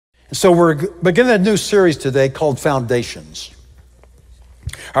So we're beginning a new series today called Foundations.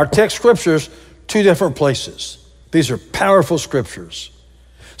 Our text scriptures, two different places. These are powerful scriptures.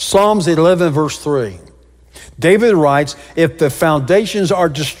 Psalms 11, verse 3. David writes, if the foundations are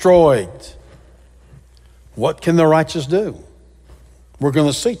destroyed, what can the righteous do? We're going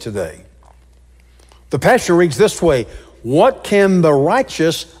to see today. The Passion reads this way, what can the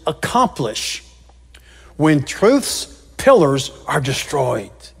righteous accomplish when truth's pillars are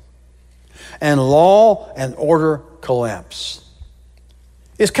destroyed and law and order collapse?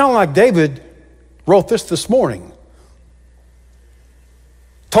 It's kind of like David wrote this morning,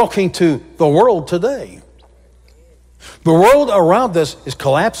 talking to the world today. The world around us is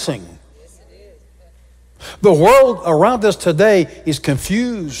collapsing. The world around us today is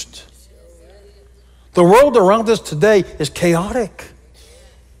confused. The world around us today is chaotic.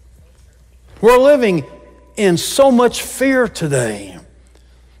 We're living in so much fear today.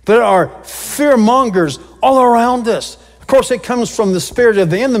 There are fear-mongers all around us. Of course, it comes from the spirit of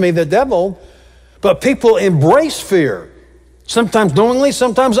the enemy, the devil, but people embrace fear, sometimes knowingly,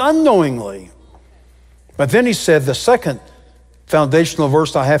 sometimes unknowingly. But then he said, the second foundational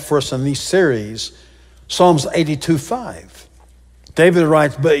verse I have for us in these series, Psalms 82:5. David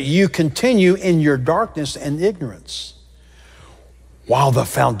writes, but you continue in your darkness and ignorance, while the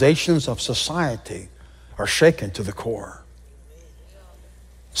foundations of society are shaken to the core.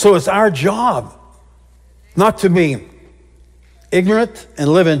 So it's our job not to be ignorant and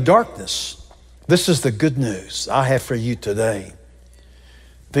live in darkness. This is the good news I have for you today.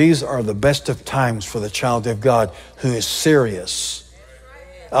 These are the best of times for the child of God who is serious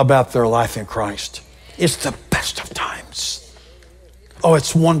about their life in Christ. It's the best of times. Oh,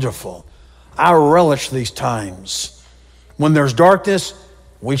 it's wonderful. I relish these times. When there's darkness,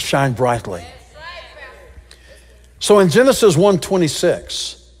 we shine brightly. So in Genesis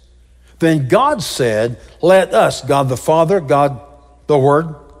 1:26, then God said, let us, God the Father, God the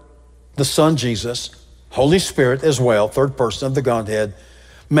Word, the Son Jesus, Holy Spirit as well, third person of the Godhead,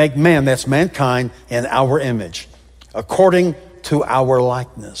 make man, that's mankind, in our image, according to our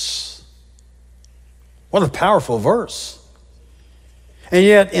likeness. What a powerful verse. And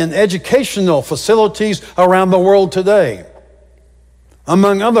yet in educational facilities around the world today,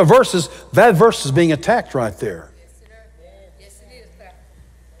 among other verses, that verse is being attacked right there.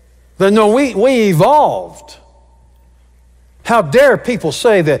 That no, we evolved. How dare people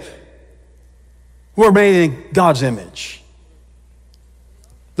say that we're made in God's image?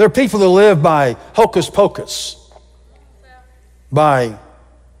 There are people that live by hocus pocus, by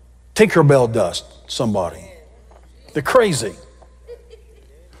Tinkerbell dust, somebody. They're crazy.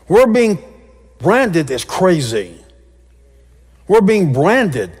 We're being branded as crazy. We're being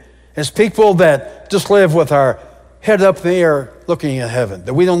branded as people that just live with our head up in the air looking at heaven,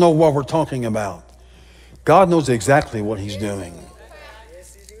 that we don't know what we're talking about. God knows exactly what he's doing.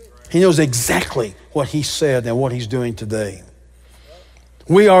 He knows exactly what he said and what he's doing today.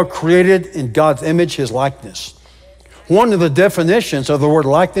 We are created in God's image, his likeness. One of the definitions of the word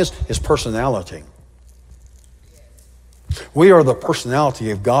likeness is personality. We are the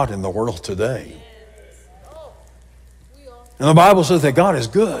personality of God in the world today. And the Bible says that God is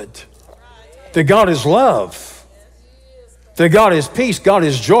good, that God is love, that God is peace, God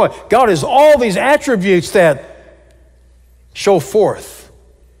is joy. God is all these attributes that show forth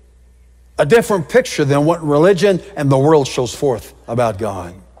a different picture than what religion and the world shows forth about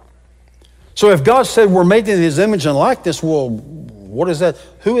God. So if God said we're made in his image and likeness, well, what is that?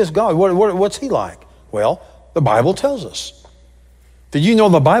 Who is God? What's he like? Well, the Bible tells us. Did you know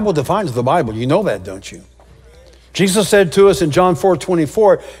the Bible defines the Bible? You know that, don't you? Jesus said to us in John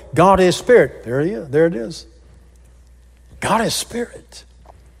 4:24, God is spirit. There he is. There it is. God is spirit.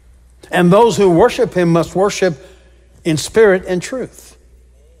 And those who worship him must worship in spirit and truth.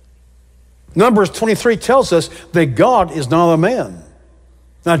 Numbers 23 tells us that God is not a man.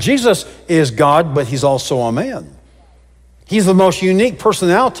 Now, Jesus is God, but he's also a man. He's the most unique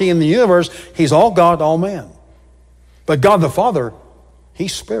personality in the universe. He's all God, all man. But God the Father,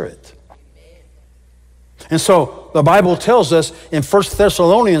 he's spirit. And so the Bible tells us in 1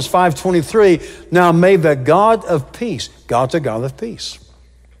 Thessalonians 5:23, now may the God of peace, God's a God of peace.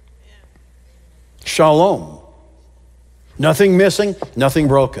 Shalom. Nothing missing, nothing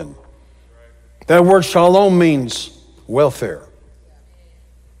broken. That word shalom means welfare,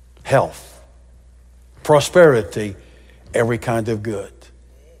 health, prosperity, every kind of good.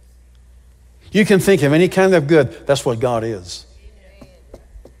 You can think of any kind of good. That's what God is.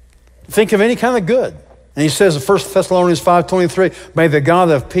 Think of any kind of good. And he says in 1 Thessalonians 5:23, may the God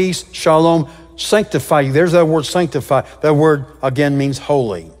of peace, shalom, sanctify you. There's that word sanctify. That word again means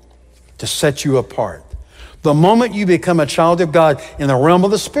holy. to set you apart. The moment you become a child of God in the realm of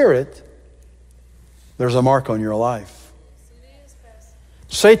the Spirit, there's a mark on your life.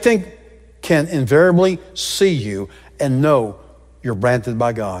 Satan can invariably see you and know you're branded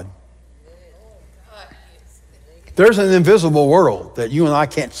by God. There's an invisible world that you and I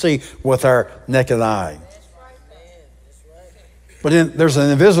can't see with our naked eye. But there's an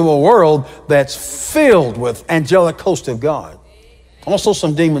invisible world that's filled with angelic hosts of God. Also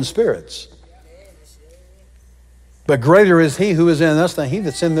some demon spirits. But greater is he who is in us than he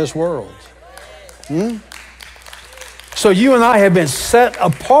that's in this world. So you and I have been set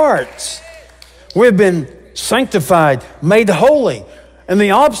apart. We've been sanctified, made holy. And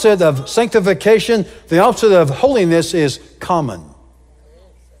the opposite of sanctification, the opposite of holiness is common.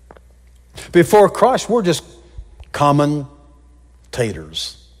 Before Christ, we're just commentators.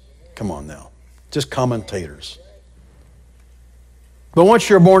 Come on now. Just commentators. But once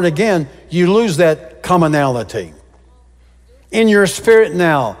you're born again, you lose that commonality. In your spirit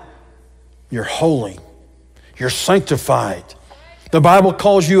now, you're holy. You're sanctified. The Bible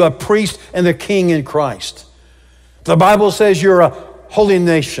calls you a priest and a king in Christ. The Bible says you're a holy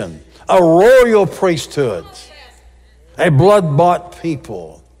nation, a royal priesthood, a blood-bought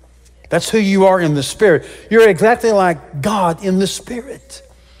people. That's who you are in the Spirit. You're exactly like God in the Spirit.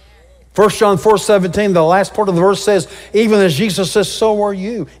 1 John 4:17, the last part of the verse says, even as Jesus says, so are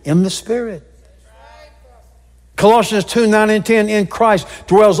you in the Spirit. Colossians 2:9 and 10, in Christ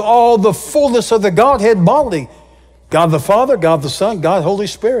dwells all the fullness of the Godhead bodily. God the Father, God the Son, God Holy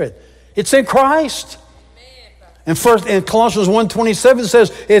Spirit. It's in Christ. And first in Colossians 1:27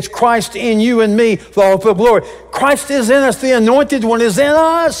 says, it's Christ in you and me, the hope of glory. Christ is in us, the anointed one is in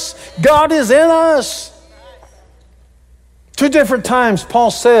us. God is in us. 2 different times Paul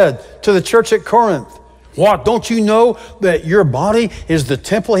said to the church at Corinth, what, don't you know that your body is the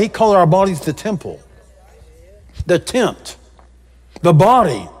temple? He called our bodies the temple. The tent, the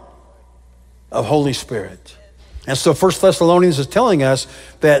body of Holy Spirit. And so 1 Thessalonians is telling us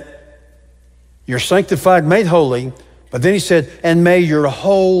that you're sanctified, made holy, but then he said, and may your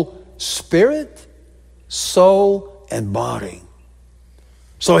whole spirit, soul, and body.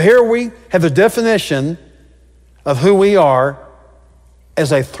 So here we have the definition of who we are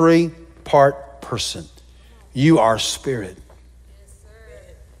as a three-part person. You are spirit.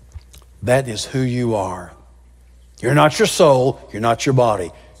 That is who you are. You're not your soul, you're not your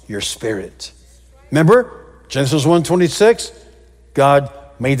body, you're spirit. Remember, Genesis 1:26, God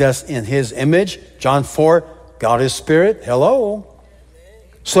made us in his image. John 4, God is spirit. Hello.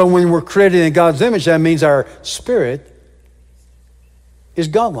 So when we're created in God's image, that means our spirit is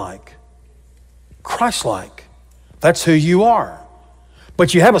godlike, Christ-like. That's who you are.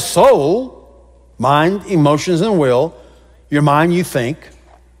 But you have a soul, mind, emotions, and will. Your mind, you think.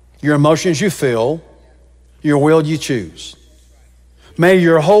 Your emotions, you feel. Your will, you choose. May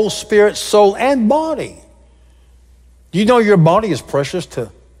your whole spirit, soul, and body. Do you know your body is precious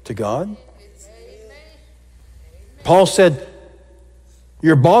to God? Paul said,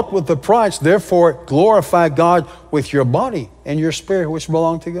 you're bought with the price, therefore glorify God with your body and your spirit, which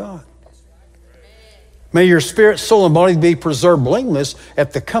belong to God. May your spirit, soul, and body be preserved blameless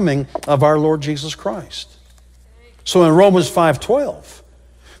at the coming of our Lord Jesus Christ. So in Romans 5:12,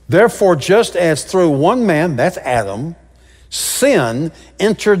 therefore, just as through one man, that's Adam, sin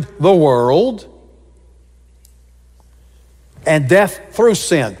entered the world, and death through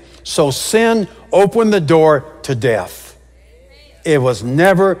sin. So sin opened the door to death. It was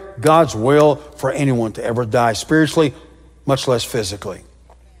never God's will for anyone to ever die spiritually, much less physically.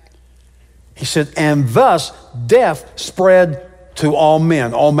 He said, and thus death spread to all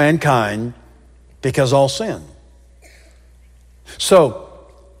men, all mankind, because all sin. So,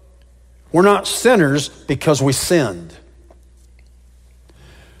 we're not sinners because we sinned.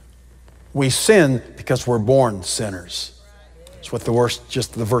 We sin because we're born sinners. That's what the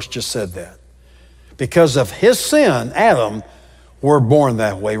verse just said that. Because of his sin, Adam, we're born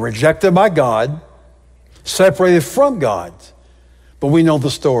that way, rejected by God, separated from God. But we know the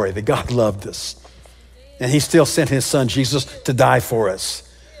story that God loved us. And he still sent his son, Jesus, to die for us.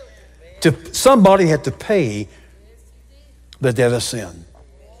 Somebody had to pay the debt of sin.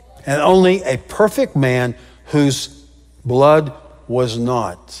 And only a perfect man whose blood was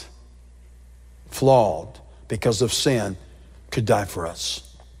not flawed because of sin could die for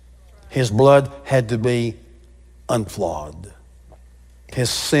us. His blood had to be unflawed.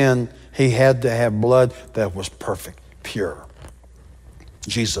 His sin, he had to have blood that was perfect, pure.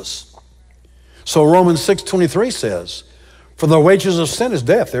 Jesus. So Romans 6:23 says, for the wages of sin is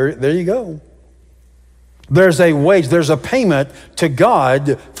death. There you go. There's a wage, there's a payment to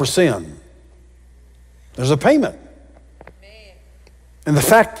God for sin. There's a payment. And the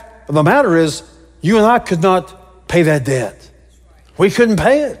fact of the matter is, you and I could not pay that debt. We couldn't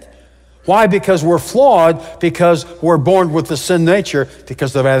pay it. Why? Because we're flawed, because we're born with the sin nature,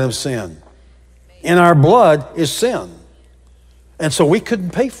 because of Adam's sin. In our blood is sin. And so we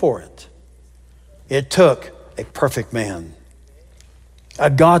couldn't pay for it. It took a perfect man, a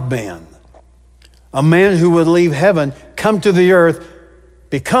God-man, a man who would leave heaven, come to the earth,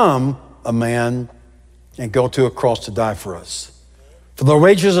 become a man, and go to a cross to die for us. For the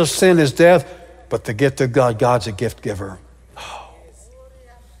wages of sin is death, but the gift of God, God's a gift giver. Oh,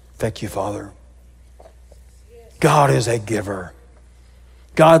 thank you, Father. God is a giver.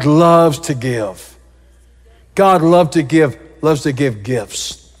 God loves to give. God loves to give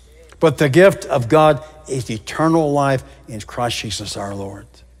gifts. But the gift of God is eternal life in Christ Jesus our Lord.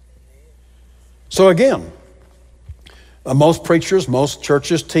 So again, most preachers, most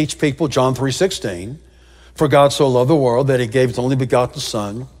churches teach people John 3:16, for God so loved the world that he gave his only begotten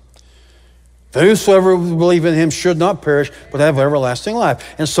Son, that whosoever would believe in him should not perish, but have everlasting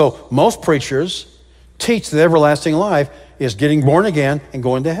life. And so most preachers teach that everlasting life is getting born again and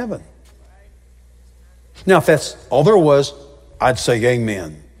going to heaven. Now, if that's all there was, I'd say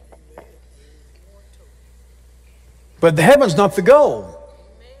amen. But heaven's not the goal.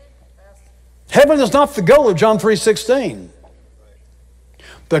 Heaven is not the goal of John 3:16.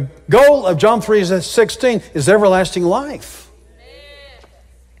 The goal of John 3:16 is everlasting life.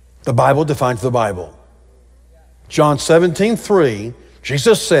 The Bible defines the Bible. John 17:3,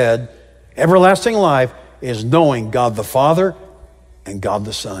 Jesus said, everlasting life is knowing God the Father and God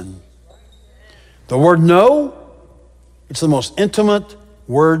the Son. The word know, it's the most intimate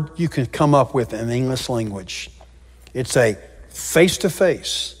word you can come up with in the English language. It's a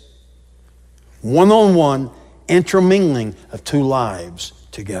face-to-face, one-on-one intermingling of two lives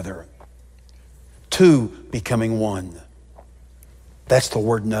together. Two becoming one. That's the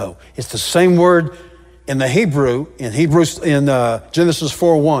word know. It's the same word in the Hebrew, in Genesis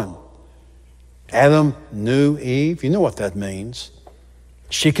 4:1. Adam knew Eve. You know what that means.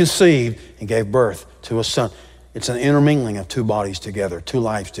 She conceived and gave birth to a son. It's an intermingling of two bodies together, two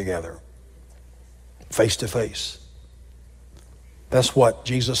lives together, face to face. That's what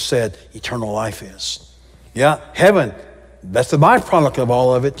Jesus said eternal life is. Yeah, heaven, that's the byproduct of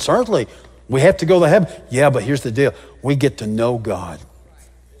all of it. Certainly, we have to go to heaven. Yeah, but here's the deal. We get to know God.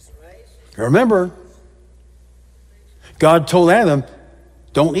 Remember, God told Adam,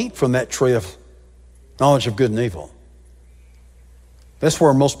 don't eat from that tree of knowledge of good and evil. That's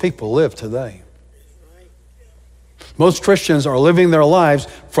where most people live today. Most Christians are living their lives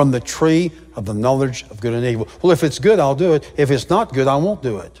from the tree of the knowledge of good and evil. Well, if it's good, I'll do it. If it's not good, I won't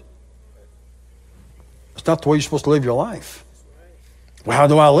do it. It's not the way you're supposed to live your life. Well, how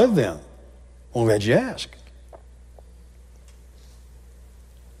do I live then? Well, I'm glad you ask.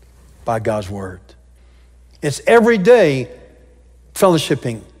 By God's word. It's every day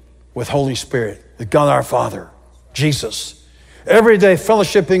fellowshipping with Holy Spirit, with God our Father, Jesus. Every day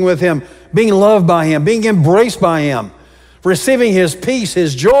fellowshipping with him, being loved by him, being embraced by him, receiving his peace,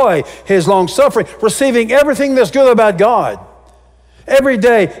 his joy, his long-suffering, receiving everything that's good about God. Every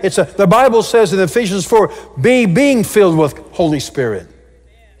day, the Bible says in Ephesians 4, being filled with Holy Spirit.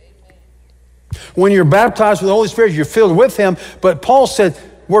 When you're baptized with the Holy Spirit, you're filled with him, but Paul said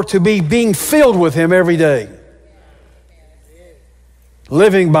we're to be being filled with him every day.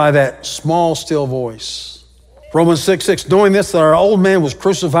 Living by that small, still voice. Romans 6:6, knowing this, that our old man was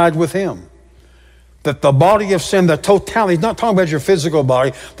crucified with him. That the body of sin, the totality, he's not talking about your physical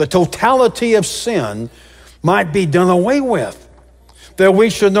body, the totality of sin might be done away with. That we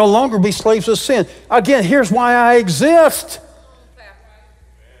should no longer be slaves of sin. Again, here's why I exist.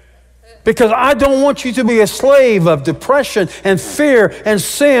 Because I don't want you to be a slave of depression and fear and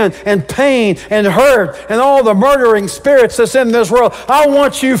sin and pain and hurt and all the murdering spirits that's in this world. I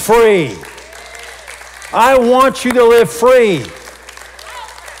want you free. I want you to live free.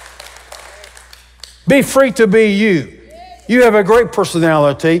 Be free to be you. You have a great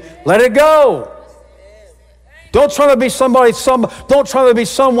personality. Let it go. Don't try to be don't try to be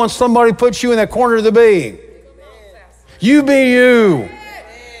someone somebody puts you in that corner to be. You be you.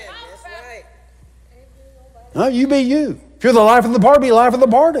 No, you be you. If you're the life of the party, be the life of the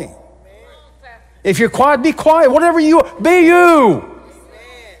party. If you're quiet, be quiet. Whatever you are, be you.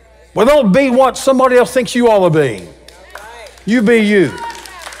 Well, don't be what somebody else thinks you ought to be. You be you.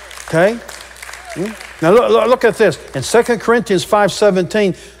 Okay? Now look at this. In 2 Corinthians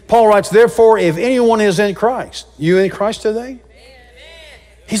 5:17, Paul writes, therefore, if anyone is in Christ, you in Christ today?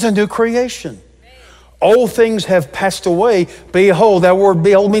 He's a new creation. Old things have passed away. Behold, that word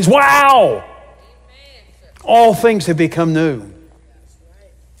behold means wow. All things have become new.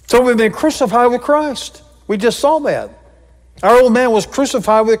 So we've been crucified with Christ. We just saw that. Our old man was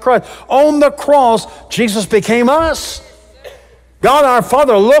crucified with Christ. On the cross, Jesus became us. God our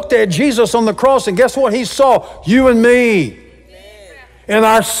Father looked at Jesus on the cross, and guess what He saw? You and me. And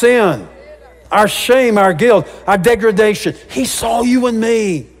our sin, our shame, our guilt, our degradation. He saw you and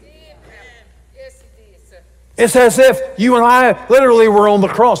me. It's as if you and I literally were on the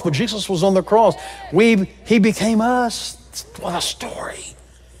cross, but Jesus was on the cross. He became us. What a story.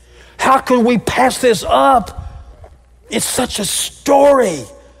 How can we pass this up? It's such a story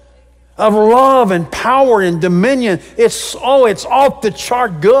of love and power and dominion. It's off the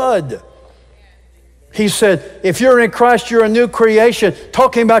chart good. He said, if you're in Christ, you're a new creation.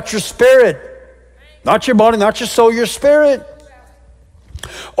 Talking about your spirit. Not your body, not your soul, your spirit.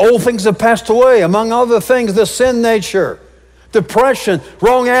 Old things have passed away. Among other things, the sin nature, depression,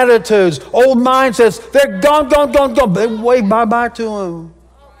 wrong attitudes, old mindsets. They're gone. They wave bye-bye to them.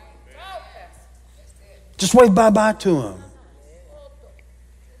 Just wave bye-bye to them.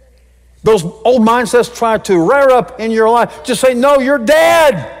 Those old mindsets try to rear up in your life. Just say, no, you're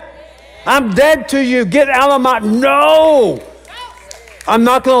dead. I'm dead to you. Get out of my... No. I'm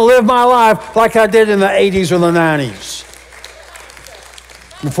not going to live my life like I did in the 80s or the 90s.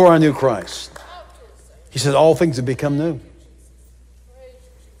 Before I knew Christ. He said, all things have become new.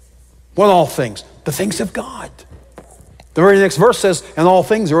 What all things? The things of God. The very next verse says, and all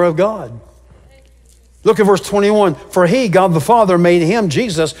things are of God. Look at verse 21. For He, God the Father, made Him,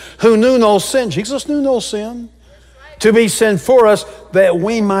 Jesus, who knew no sin. Jesus knew no sin. To be sin for us, that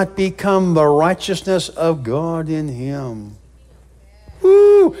we might become the righteousness of God in Him.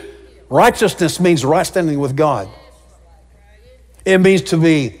 Woo! Righteousness means right standing with God. It means to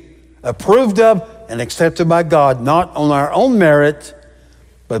be approved of and accepted by God, not on our own merit,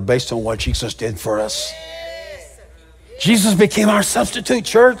 but based on what Jesus did for us. Jesus became our substitute,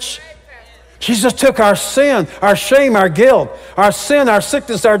 church. Jesus took our sin, our shame, our guilt, our sin, our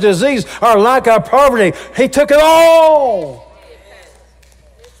sickness, our disease, our lack, our poverty. He took it all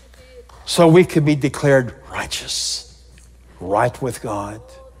so we could be declared righteous, right with God.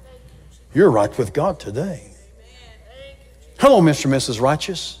 You're right with God today. Hello, Mr. and Mrs.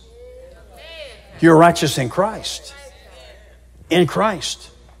 Righteous. You're righteous in Christ. In Christ.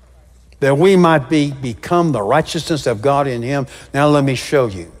 That we might become the righteousness of God in Him. Now let me show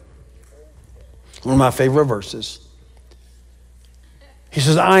you. One of my favorite verses. He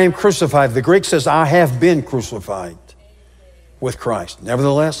says, I am crucified. The Greek says, I have been crucified with Christ.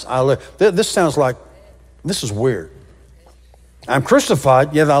 Nevertheless, I live. This sounds like, this is weird. I'm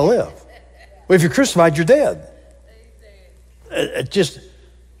crucified, yet I live. Well, if you're crucified, you're dead.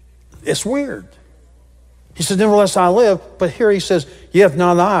 It's weird. He says, nevertheless I live, but here he says, yet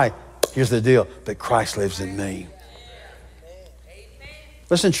not I. Here's the deal, but Christ lives in me.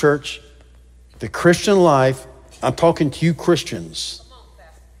 Listen, church, the Christian life, I'm talking to you Christians,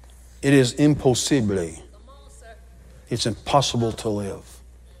 it is impossible. It's impossible to live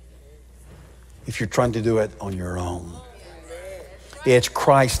if you're trying to do it on your own. It's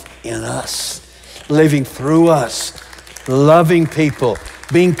Christ in us, living through us, loving people,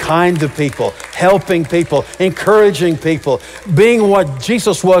 being kind to people, helping people, encouraging people, being what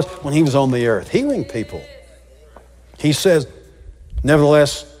Jesus was when He was on the earth, healing people. He says,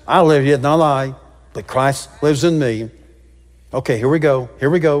 nevertheless, I live, yet not I, but Christ lives in me. Okay, here we go.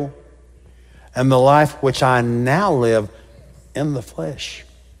 And the life which I now live in the flesh,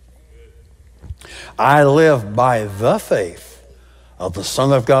 I live by the faith of the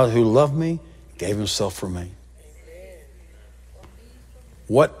Son of God who loved me, gave Himself for me.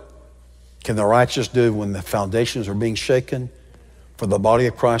 What can the righteous do when the foundations are being shaken? For the body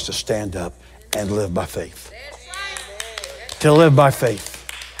of Christ to stand up and live by faith. To live by faith.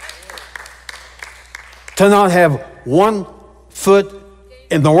 To not have one foot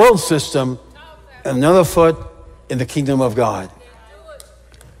in the world system and another foot in the kingdom of God.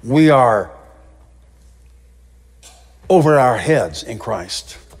 We are over our heads in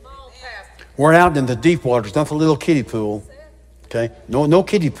Christ. We're out in the deep waters, not the little kiddie pool. Okay? No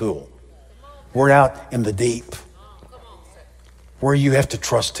kiddie pool. We're out in the deep where you have to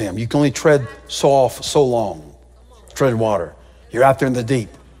trust Him. You can only tread so long. Tread water. You're out there in the deep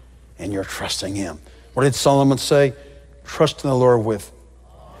and you're trusting Him. What did Solomon say? Trust in the Lord with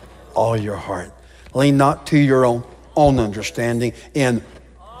all your heart. Lean not to your own understanding. In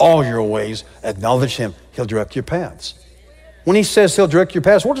all your ways, acknowledge Him. He'll direct your paths. When He says He'll direct your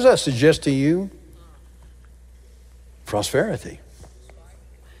paths, what does that suggest to you? Prosperity.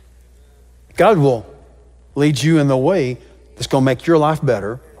 God will lead you in the way that's going to make your life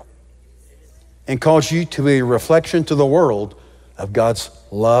better and cause you to be a reflection to the world of God's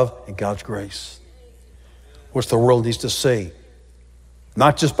love and God's grace, which the world needs to see,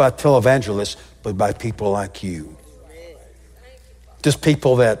 not just by televangelists, but by people like you. Just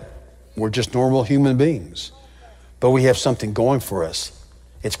people that we're just normal human beings, but we have something going for us.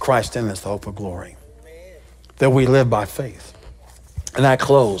 It's Christ in us, the hope of glory, that we live by faith. And I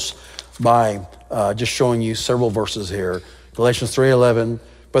close by just showing you several verses here. Galatians 3:11,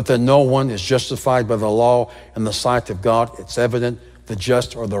 but that no one is justified by the law in the sight of God. It's evident the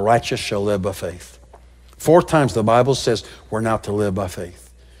just or the righteous shall live by faith. 4 times the Bible says we're now to live by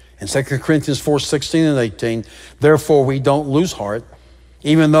faith. In 2 Corinthians 4:16 and 18, therefore we don't lose heart,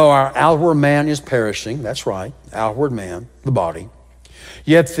 even though our outward man is perishing. That's right, outward man, the body.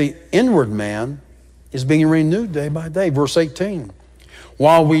 Yet the inward man is being renewed day by day. Verse 18,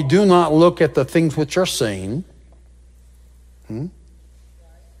 while we do not look at the things which are seen,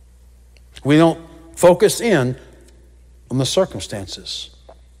 we don't focus in on the circumstances.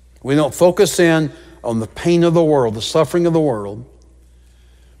 We don't focus in on the pain of the world, the suffering of the world,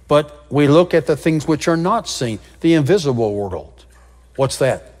 but we look at the things which are not seen, the invisible world. What's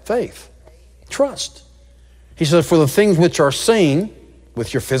that? Faith, trust. He said, for the things which are seen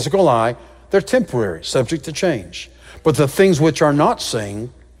with your physical eye, they're temporary, subject to change. But the things which are not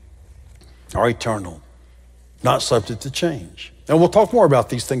seen are eternal, not subject to change. And we'll talk more about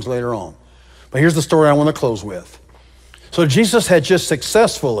these things later on. But here's the story I want to close with. So Jesus had just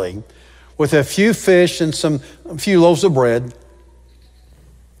successfully, with a few fish and a few loaves of bread,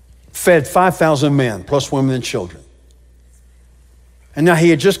 fed 5,000 men, plus women and children. And now he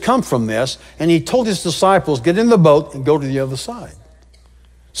had just come from this, and he told his disciples, get in the boat and go to the other side.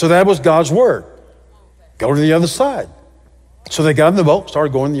 So that was God's word. Go to the other side. So they got in the boat,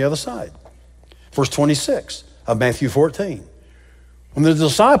 started going to the other side. Verse 26 of Matthew 14. When the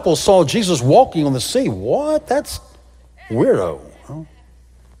disciples saw Jesus walking on the sea, what? That's weirdo. Huh?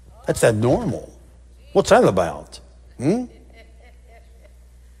 That's abnormal. What's that about?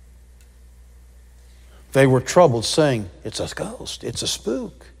 They were troubled, saying, it's a ghost, it's a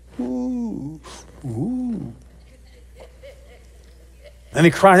spook. Ooh, ooh. And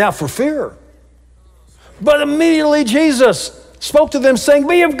he cried out for fear. But immediately Jesus spoke to them, saying,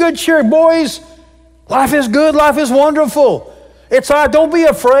 be of good cheer, boys. Life is good, life is wonderful. It's all right, don't be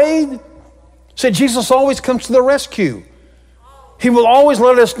afraid. See, Jesus always comes to the rescue. He will always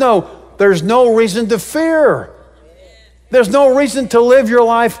let us know there's no reason to fear. There's no reason to live your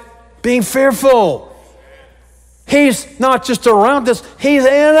life being fearful. He's not just around us, he's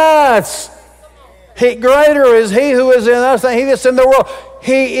in us. Greater is he who is in us than he that's in the world.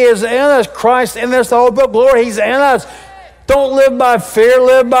 He is in us, Christ in us, the hope of glory. He's in us. Don't live by fear,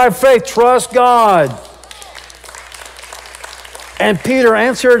 live by faith. Trust God. And Peter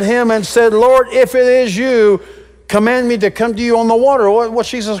answered him and said, Lord, if it is you, command me to come to you on the water. What's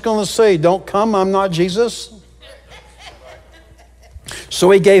Jesus going to say? Don't come, I'm not Jesus.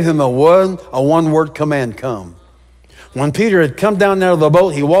 So he gave him a one-word command, come. When Peter had come down out of the boat,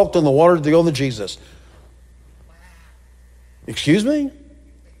 he walked on the water to go to Jesus. Excuse me?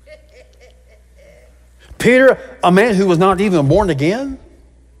 Peter, a man who was not even born again,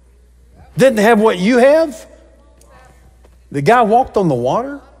 didn't have what you have? The guy walked on the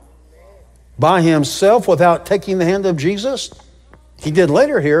water by himself without taking the hand of Jesus. He did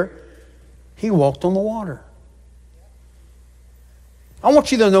later here. He walked on the water. I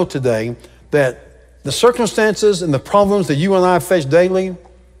want you to know today that the circumstances and the problems that you and I face daily,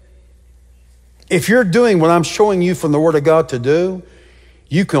 if you're doing what I'm showing you from the Word of God to do,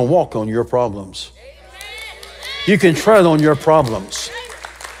 you can walk on your problems. You can tread on your problems.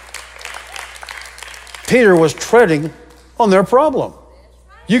 Peter was treading on their problem.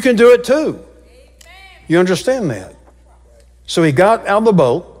 You can do it too. You understand that? So he got out of the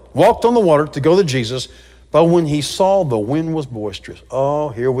boat, walked on the water to go to Jesus, but when he saw the wind was boisterous, oh,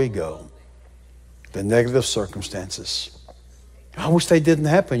 here we go. The negative circumstances. I wish they didn't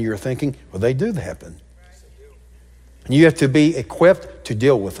happen. You're thinking, well, they do happen. And you have to be equipped to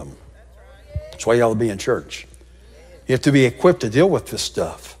deal with them. That's why you ought to be in church. You have to be equipped to deal with this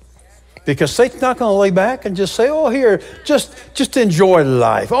stuff. Because Satan's not going to lay back and just say, oh, here, just enjoy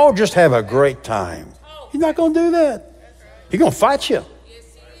life. Oh, just have a great time. He's not going to do that. He's going to fight you.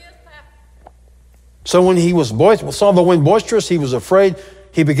 So when he saw the wind boisterous, he was afraid.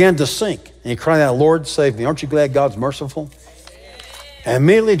 He began to sink. And he cried out, Lord, save me. Aren't you glad God's merciful? And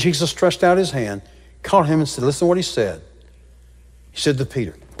immediately Jesus stretched out his hand, caught him and said, listen to what he said. He said to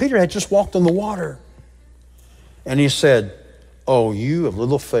Peter. Peter had just walked on the water. And he said, oh, you of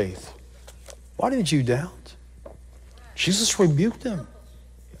little faith, why did you doubt? Jesus rebuked him.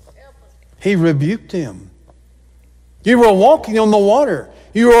 He rebuked him. You were walking on the water.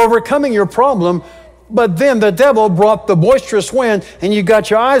 You were overcoming your problem, but then the devil brought the boisterous wind, and you got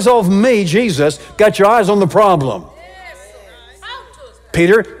your eyes off me, Jesus, got your eyes on the problem.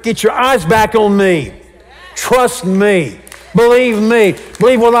 Peter, get your eyes back on me. Trust me. Believe me.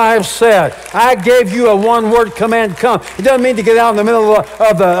 Believe what I have said. I gave you a one-word command, come. It doesn't mean to get out in the middle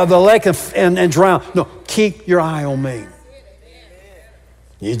of the lake and drown. No, keep your eye on me.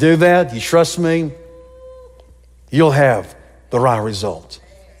 You do that, you trust me, you'll have the right result.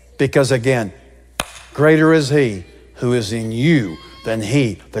 Because again, greater is He who is in you than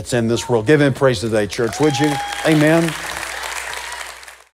he that's in this world. Give Him praise today, church, would you? Amen.